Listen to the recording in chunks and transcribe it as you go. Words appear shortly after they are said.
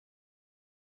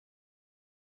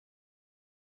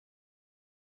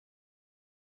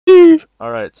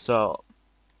Alright, so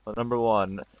number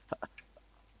one.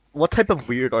 What type of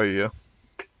weird are you?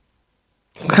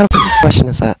 What kind of question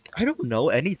is that? I don't know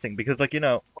anything because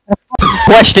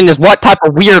Question is, what type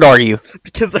of weird are you?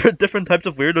 because there are different types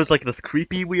of weirdos, like this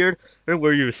creepy weird, or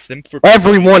where you simp for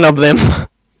Every one of them.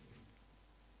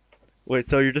 Wait,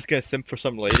 so you're just gonna simp for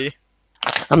some lady?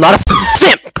 I'm not a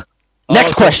simp.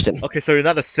 Next question. Okay, so you're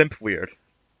not a simp weird.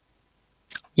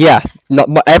 Yeah, no,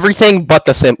 everything but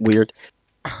the simp weird.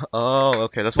 Oh,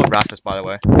 okay, that's what Raph is, by the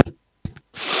way.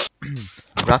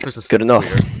 Raph is a simp Good enough.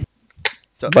 weird.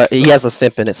 But he has a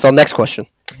simp in it. So next question.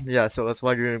 Yeah, so that's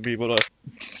why you're gonna be able to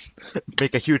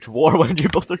make a huge war when you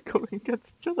both are going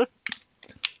against each other.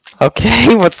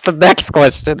 Okay, what's the next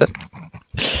question?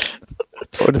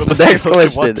 What is the next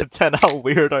question? 1 to 10, how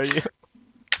weird are you?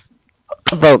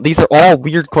 Bro, these are all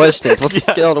weird questions. What's the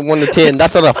scale of 1 to 10?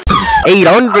 That's on a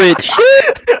 800.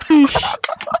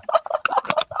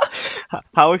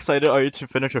 How excited are you to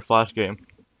finish your Flash game?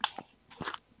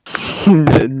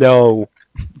 No.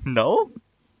 No?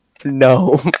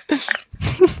 No.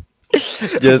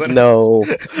 Just no.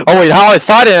 Oh wait, how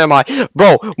excited am I?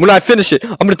 Bro, when I finish it,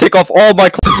 I'm gonna take off all my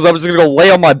clothes. I'm just gonna go lay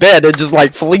on my bed and just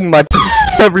like fling my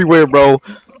everywhere, bro.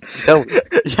 Don't.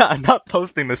 Yeah, I'm not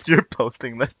posting this. You're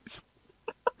posting this.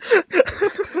 Oh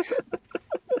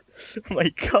my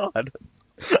god.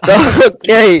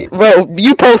 Okay, bro,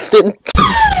 you post it.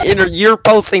 You're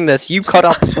posting this. You cut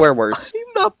out the swear words.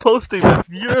 I'm not posting this.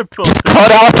 You're posting.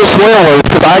 Cut out the swear words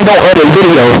because I don't edit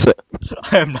videos.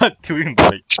 I am not doing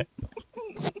that.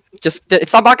 Just,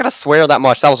 I'm not gonna swear that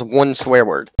much. That was one swear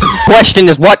word. Question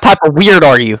is, what type of weird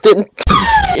are you?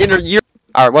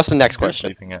 Alright, what's the next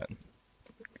question?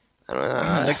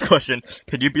 Next question.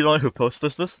 Can you be the one who posts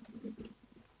this?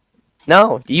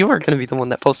 No, you are gonna be the one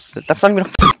that posts it. That's not even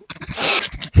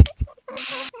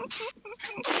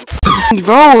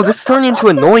Bro, this turned into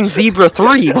Annoying Zebra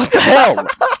 3. What the hell?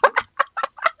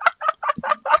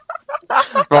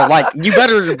 Bro, like, you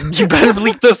better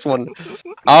delete this one.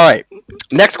 Alright,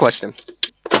 next question.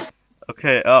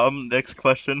 Okay, next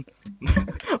question.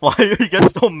 Why do you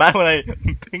get so mad when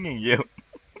I'm pinging you?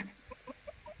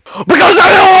 Because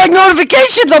I don't like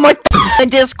notifications on my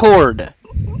Discord!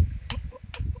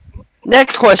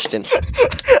 Next question.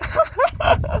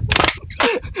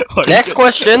 Next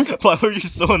question. Why were you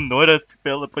so annoyed at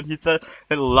Philip when he said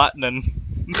in Latin?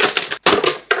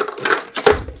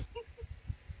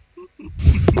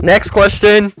 Next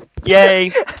question.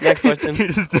 Yay. Next question. You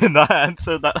just did not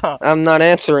answer that, huh? I'm not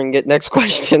answering it. Next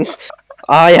question.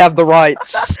 I have the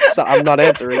rights. So I'm not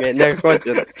answering it. Next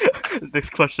question. Next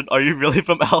question. Are you really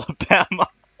from Alabama?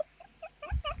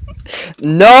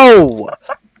 No!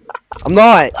 I'm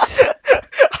not.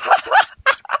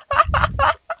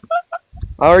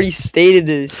 I already stated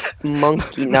this,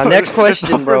 monkey. Now, next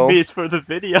question, bro. For me, it's for the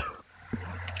video.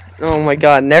 Oh my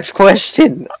god, next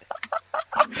question.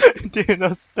 Do you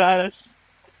know Spanish?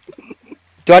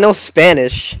 Do I know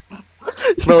Spanish?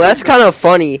 Bro, that's kind of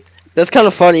funny. That's kind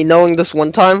of funny knowing this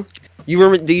one time. Do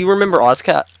you remember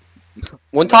Ozcat?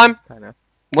 One time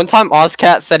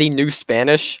Ozcat said he knew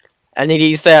Spanish, and then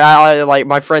he said, like,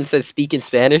 my friend said speak in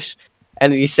Spanish,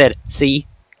 and then he said, see?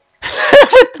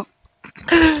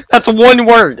 That's one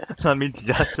word. That means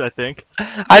yes, I think.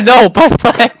 I know, but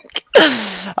like...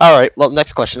 Alright, well,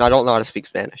 next question. I don't know how to speak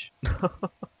Spanish.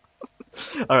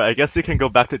 Alright, I guess you can go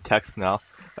back to text now.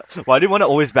 Why do you want to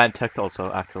always ban text also,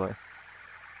 actually?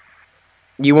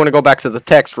 You want to go back to the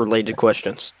text-related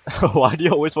questions. Why do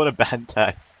you always want to ban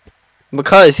text?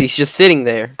 Because he's just sitting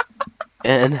there.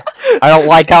 And I don't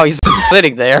like how he's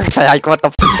sitting there. Like, what the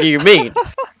f do you mean?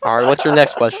 Alright, what's your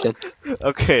next question?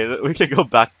 Okay, we can go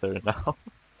back there now.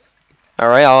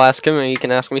 Alright, I'll ask him and he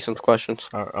can ask me some questions.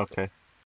 Okay.